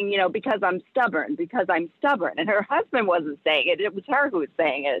saying, because I'm stubborn. And her husband wasn't saying it. It was her who was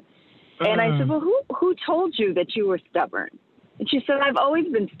saying it. And I said, well, who told you that you were stubborn? And she said, I've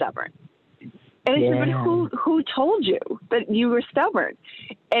always been stubborn. And I said, but who told you that you were stubborn?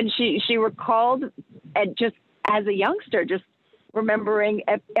 And she recalled, and just as a youngster, just remembering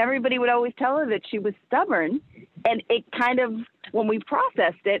everybody would always tell her that she was stubborn. And it kind of, when we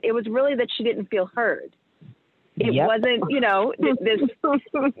processed it, it was really that she didn't feel heard. It wasn't, this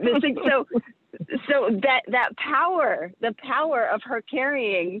thing. So that power, the power of her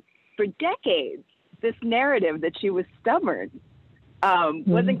carrying for decades this narrative that she was stubborn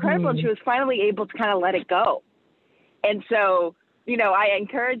was incredible. And she was finally able to kind of let it go. And so, I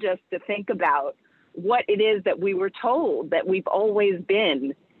encourage us to think about what it is that we were told that we've always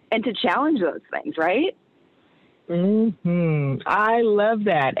been and to challenge those things, right? I love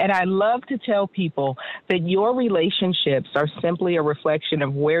that. And I love to tell people that your relationships are simply a reflection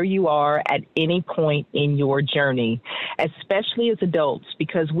of where you are at any point in your journey, especially as adults,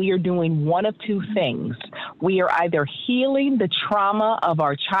 because we are doing one of two things. We are either healing the trauma of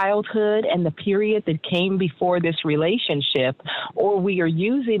our childhood and the period that came before this relationship, or we are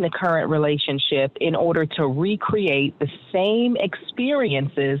using the current relationship in order to recreate the same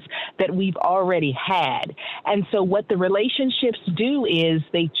experiences that we've already had. And so what the relationships do is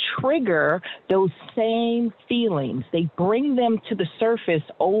they trigger those same feelings. They bring them to the surface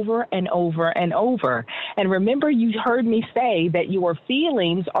over and over and over. And remember, you heard me say that your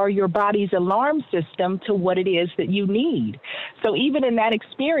feelings are your body's alarm system to what it is that you need. So even in that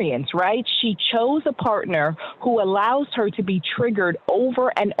experience, right, she chose a partner who allows her to be triggered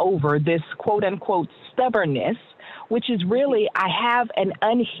over and over, this quote unquote stubbornness, which is really, I have an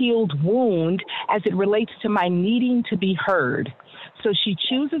unhealed wound as it relates to my needing to be heard. So she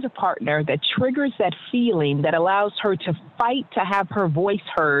chooses a partner that triggers that feeling that allows her to fight to have her voice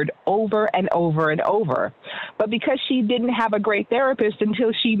heard over and over and over. But because she didn't have a great therapist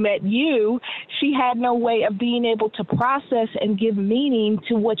until she met you, she had no way of being able to process and give meaning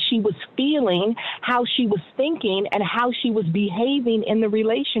to what she was feeling, how she was thinking, and how she was behaving in the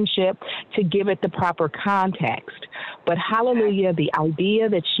relationship to give it the proper context. But hallelujah, the idea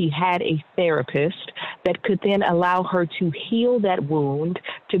that she had a therapist that could then allow her to heal that wound,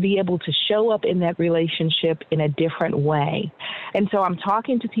 to be able to show up in that relationship in a different way. And so I'm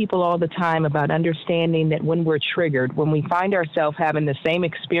talking to people all the time about understanding that when we're triggered, when we find ourselves having the same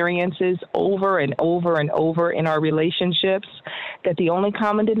experiences over and over and over in our relationships, that the only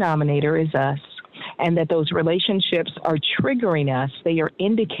common denominator is us. And that those relationships are triggering us. They are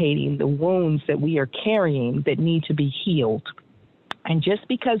indicating the wounds that we are carrying that need to be healed. And just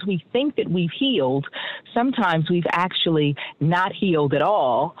because we think that we've healed, sometimes we've actually not healed at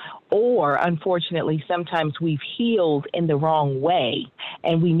all, or unfortunately, sometimes we've healed in the wrong way.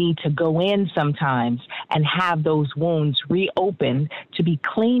 And we need to go in sometimes and have those wounds reopened to be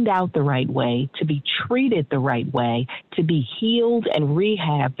cleaned out the right way, to be treated the right way, to be healed and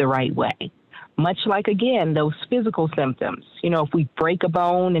rehabbed the right way. Much like, again, those physical symptoms. If we break a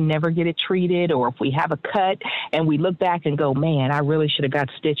bone and never get it treated, or if we have a cut and we look back and go, man, I really should have got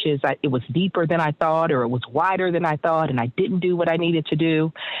stitches. It was deeper than I thought, or it was wider than I thought, and I didn't do what I needed to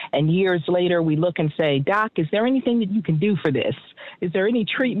do. And years later, we look and say, Doc, is there anything that you can do for this? Is there any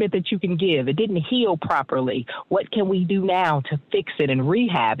treatment that you can give? It didn't heal properly. What can we do now to fix it and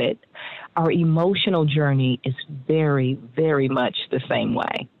rehab it? Our emotional journey is very, very much the same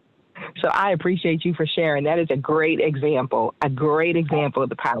way. So I appreciate you for sharing. That is a great example of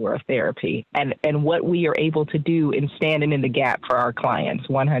the power of therapy and what we are able to do in standing in the gap for our clients.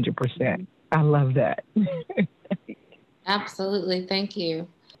 100%. I love that. Absolutely. Thank you.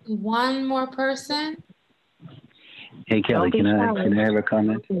 One more person. Hey, Kelly, can I have a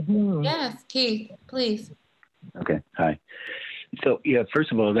comment? Mm-hmm. Yes, Keith, please. Okay. Hi. So, yeah,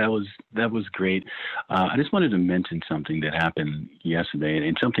 first of all, that was great. I just wanted to mention something that happened yesterday,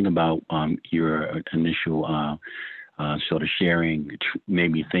 and something about your initial sort of sharing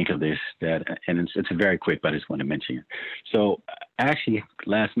made me think of this. And it's very quick, but I just want to mention it. So, actually,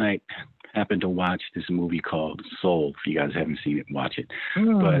 last night happened to watch this movie called Soul. If you guys haven't seen it, watch it.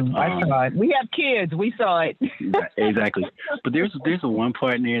 But I saw it. We have kids. We saw it. Exactly. But there's a one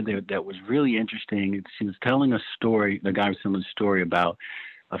part in there that was really interesting. She was telling a story. The guy was telling a story about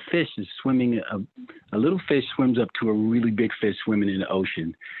a fish is swimming. A little fish swims up to a really big fish swimming in the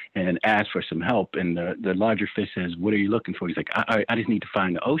ocean and asks for some help. And the larger fish says, "What are you looking for?" He's like, I just need to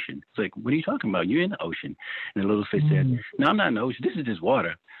find the ocean. It's like, "What are you talking about? You're in the ocean." And the little fish said, "No, I'm not in the ocean. This is just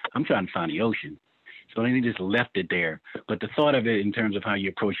water. I'm trying to find the ocean." So then he just left it there. But the thought of it in terms of how you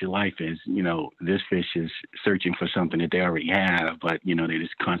approach your life is, this fish is searching for something that they already have, but, they're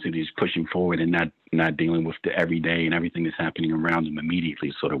just constantly just pushing forward and not dealing with the everyday and everything that's happening around them immediately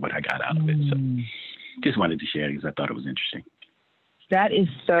is sort of what I got out of it. So just wanted to share it because I thought it was interesting. That is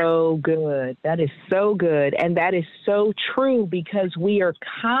so good. That is so good. And that is so true because we are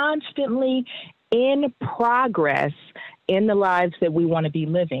constantly in progress in the lives that we want to be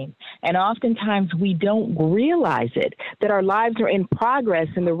living. And oftentimes we don't realize it, that our lives are in progress.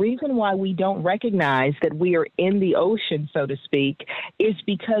 And the reason why we don't recognize that we are in the ocean, so to speak, is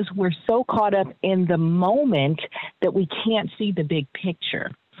because we're so caught up in the moment that we can't see the big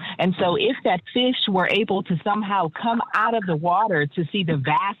picture. And so if that fish were able to somehow come out of the water to see the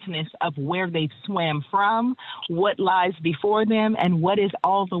vastness of where they swam from, what lies before them, and what is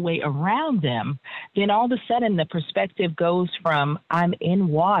all the way around them, then all of a sudden the perspective goes from I'm in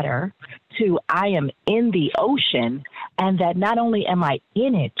water to I am in the ocean, and that not only am I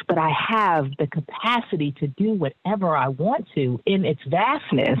in it, but I have the capacity to do whatever I want to in its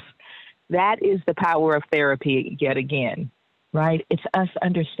vastness. That is the power of therapy yet again. Right? It's us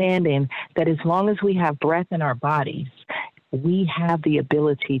understanding that as long as we have breath in our bodies, we have the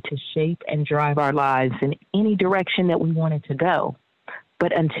ability to shape and drive our lives in any direction that we want it to go.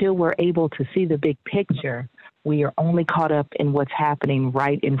 But until we're able to see the big picture, we are only caught up in what's happening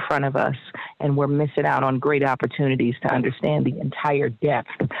right in front of us, and we're missing out on great opportunities to understand the entire depth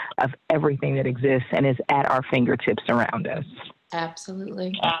of everything that exists and is at our fingertips around us.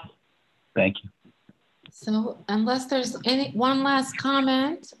 Absolutely. Thank you. So unless there's one last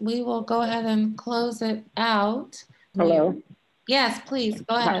comment, we will go ahead and close it out. Hello? Yes, please,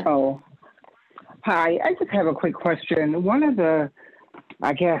 go ahead. Oh, hi. I just have a quick question. One of the,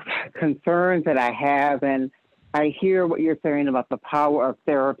 concerns that I have, and I hear what you're saying about the power of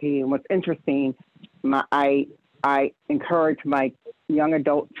therapy, and what's interesting, I encourage my young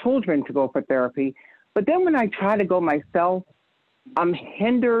adult children to go for therapy, but then when I try to go myself, I'm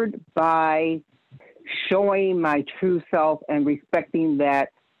hindered by showing my true self and respecting that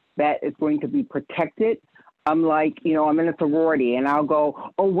is going to be protected. I'm like, I'm in a sorority and I'll go,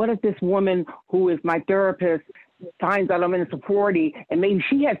 oh, what if this woman who is my therapist finds out I'm in a sorority and maybe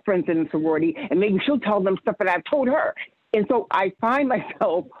she has friends in the sorority and maybe she'll tell them stuff that I've told her. And so I find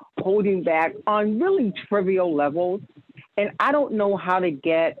myself holding back on really trivial levels. And I don't know how to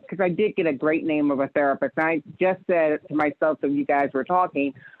because I did get a great name of a therapist. And I just said to myself, so you guys were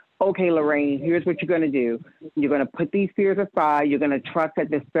talking, okay, Lorraine, here's what you're going to do. You're going to put these fears aside. You're going to trust that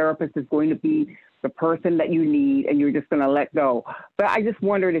this therapist is going to be the person that you need, and you're just going to let go. But I just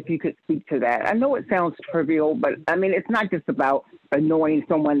wondered if you could speak to that. I know it sounds trivial, but I mean, it's not just about annoying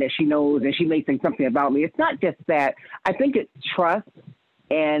someone that she knows and she may think something about me. It's not just that. I think it's trust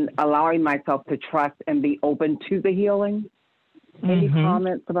and allowing myself to trust and be open to the healing. Any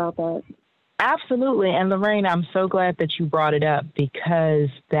comments about that? Absolutely. And Lorraine, I'm so glad that you brought it up because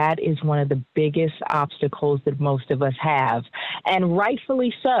that is one of the biggest obstacles that most of us have. And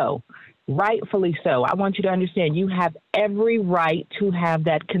rightfully so. Rightfully so. I want you to understand you have every right to have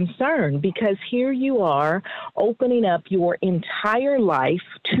that concern because here you are opening up your entire life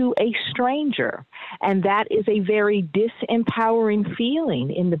to a stranger. And that is a very disempowering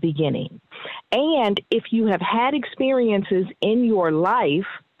feeling in the beginning. And if you have had experiences in your life,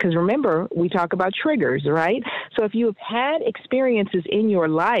 because remember, we talk about triggers, right? So if you have had experiences in your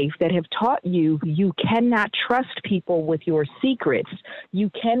life that have taught you you cannot trust people with your secrets, you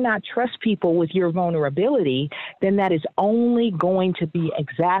cannot trust people with your vulnerability, then that is only going to be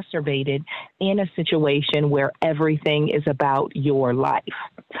exacerbated in a situation where everything is about your life.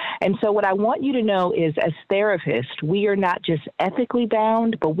 And so what I want you to know is as therapists, we are not just ethically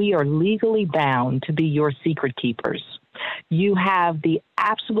bound, but we are legally bound to be your secret keepers. You have the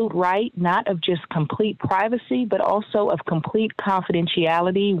absolute right, not of just complete privacy, but also of complete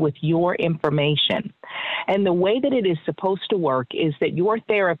confidentiality with your information. And the way that it is supposed to work is that your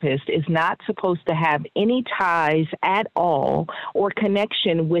therapist is not supposed to have any ties at all or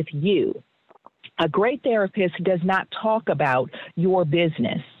connection with you. A great therapist does not talk about your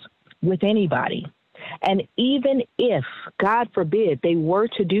business with anybody. And even if, God forbid, they were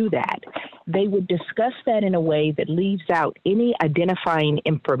to do that, they would discuss that in a way that leaves out any identifying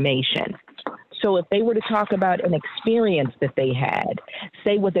information. So if they were to talk about an experience that they had,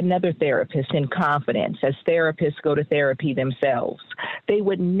 say with another therapist in confidence, as therapists go to therapy themselves, they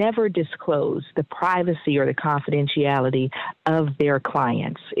would never disclose the privacy or the confidentiality of their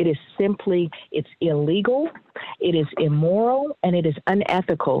clients. It is simply, it's illegal, it is immoral, and it is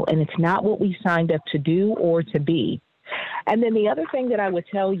unethical, and it's not what we signed up to do or to be. And then the other thing that I would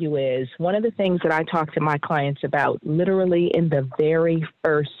tell you is one of the things that I talk to my clients about literally in the very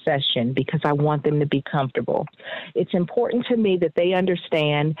first session, because I want them to be comfortable. It's important to me that they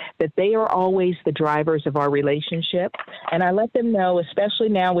understand that they are always the drivers of our relationship. And I let them know, especially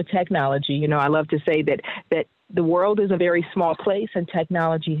now with technology, you know, I love to say that the world is a very small place and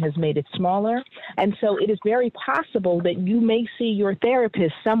technology has made it smaller. And so it is very possible that you may see your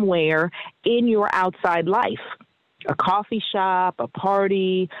therapist somewhere in your outside life. A coffee shop, a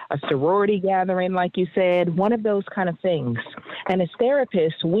party, a sorority gathering, like you said, one of those kind of things. And as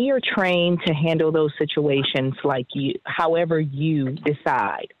therapists, we are trained to handle those situations like you, however you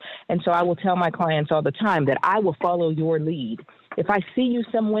decide. And so I will tell my clients all the time that I will follow your lead. If I see you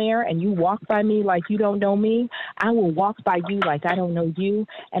somewhere and you walk by me like you don't know me, I will walk by you like I don't know you,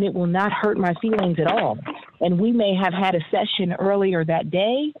 and it will not hurt my feelings at all. And we may have had a session earlier that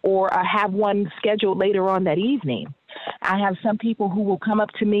day or have one scheduled later on that evening. I have some people who will come up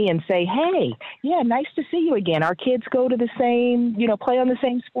to me and say, hey, yeah, nice to see you again. Our kids go to the same, play on the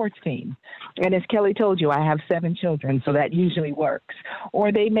same sports team. And as Kelly told you, I have 7 children, so that usually works.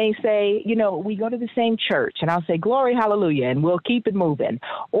 Or they may say, we go to the same church, and I'll say, glory, hallelujah, and we'll keep it moving.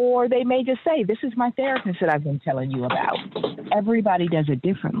 Or they may just say, this is my therapist that I've been telling you about. Everybody does it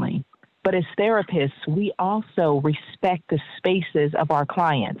differently. But as therapists, we also respect the spaces of our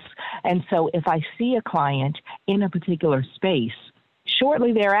clients. And so if I see a client in a particular space,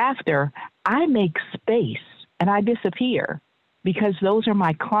 shortly thereafter, I make space and I disappear because those are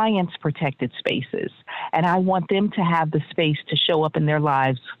my clients' protected spaces. And I want them to have the space to show up in their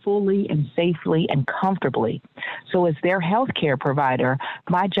lives fully and safely and comfortably. So as their healthcare provider,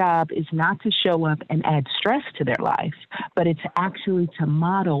 my job is not to show up and add stress to their life, but it's actually to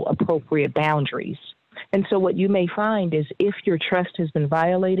model appropriate boundaries. And so what you may find is if your trust has been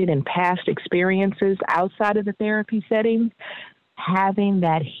violated in past experiences outside of the therapy setting, having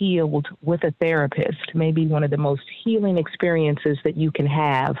that healed with a therapist may be one of the most healing experiences that you can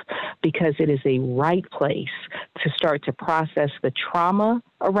have because it is a right place to start to process the trauma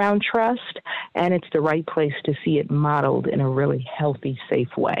around trust, and it's the right place to see it modeled in a really healthy,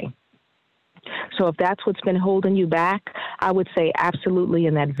 safe way. So if that's what's been holding you back, I would say absolutely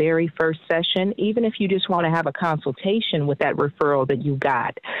in that very first session, even if you just want to have a consultation with that referral that you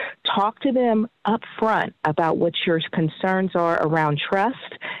got, talk to them up front about what your concerns are around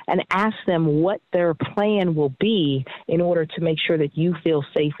trust and ask them what their plan will be in order to make sure that you feel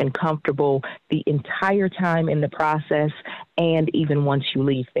safe and comfortable the entire time in the process and even once you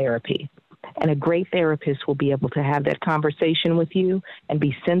leave therapy. And a great therapist will be able to have that conversation with you and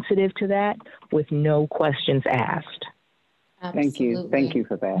be sensitive to that with no questions asked. Absolutely. Thank you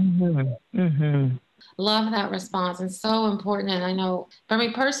for that. Mm-hmm. Mm-hmm. Love that response. It's so important. And I know for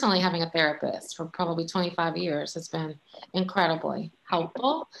me personally, having a therapist for probably 25 years has been incredibly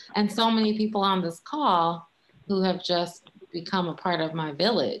helpful. And so many people on this call who have just become a part of my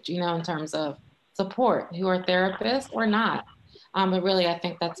village, you know, in terms of support, who are therapists or not. But really, I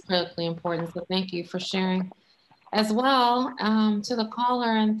think that's critically important. So thank you for sharing as well to the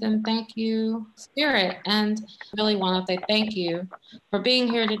caller. And then thank you, Spirit. And really want to say thank you for being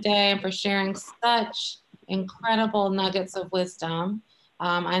here today and for sharing such incredible nuggets of wisdom.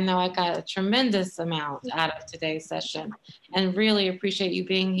 I know I got a tremendous amount out of today's session and really appreciate you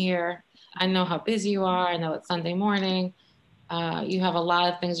being here. I know how busy you are. I know it's Sunday morning. You have a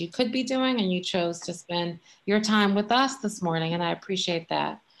lot of things you could be doing, and you chose to spend your time with us this morning, and I appreciate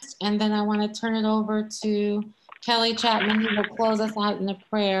that. And then I want to turn it over to Kelly Chapman, who will close us out in a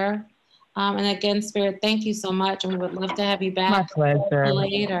prayer. And again, Spirit, thank you so much, and we would love to have you back. My pleasure.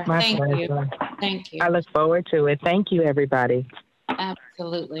 Later. Thank you. Thank you. I look forward to it. Thank you, everybody.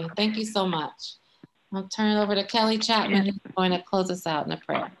 Absolutely. Thank you so much. I'll turn it over to Kelly Chapman, who's going to close us out in a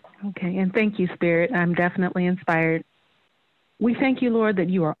prayer. Okay, and thank you, Spirit. I'm definitely inspired. We thank you, Lord, that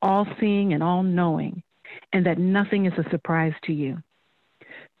you are all-seeing and all-knowing, and that nothing is a surprise to you.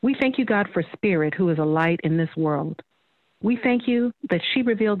 We thank you, God, for Spirit, who is a light in this world. We thank you that she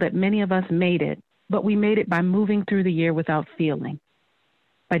revealed that many of us made it, but we made it by moving through the year without feeling,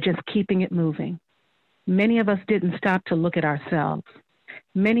 by just keeping it moving. Many of us didn't stop to look at ourselves.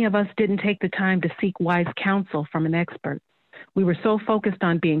 Many of us didn't take the time to seek wise counsel from an expert. We were so focused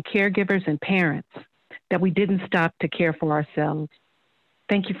on being caregivers and parents that we didn't stop to care for ourselves.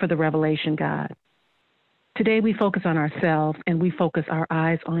 Thank you for the revelation, God. Today we focus on ourselves and we focus our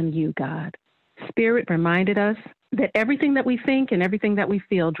eyes on you, God. Spirit reminded us that everything that we think and everything that we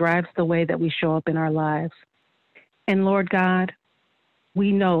feel drives the way that we show up in our lives. And Lord God,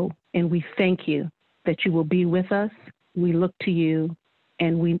 we know and we thank you that you will be with us. We look to you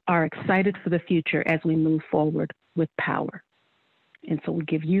and we are excited for the future as we move forward with power. And so we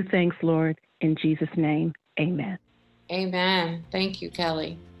give you thanks, Lord, in Jesus' name, amen. Amen. Thank you,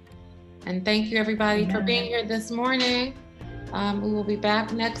 Kelly. And thank you, everybody, for being here this morning. We will be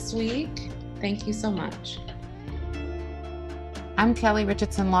back next week. Thank you so much. I'm Kelly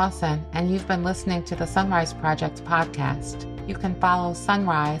Richardson Lawson, and you've been listening to the Sunrise Project podcast. You can follow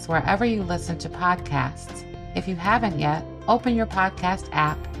Sunrise wherever you listen to podcasts. If you haven't yet, open your podcast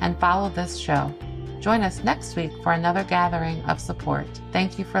app and follow this show. Join us next week for another gathering of support.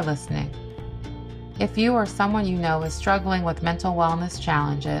 Thank you for listening. If you or someone you know is struggling with mental wellness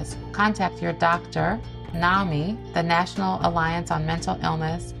challenges, contact your doctor, NAMI, the National Alliance on Mental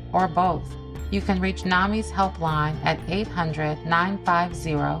Illness, or both. You can reach NAMI's helpline at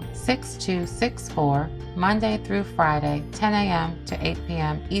 800-950-6264, Monday through Friday, 10 a.m. to 8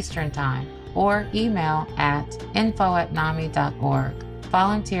 p.m. Eastern Time, or email at info@nami.org.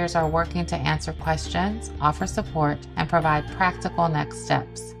 Volunteers are working to answer questions, offer support, and provide practical next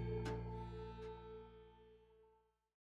steps.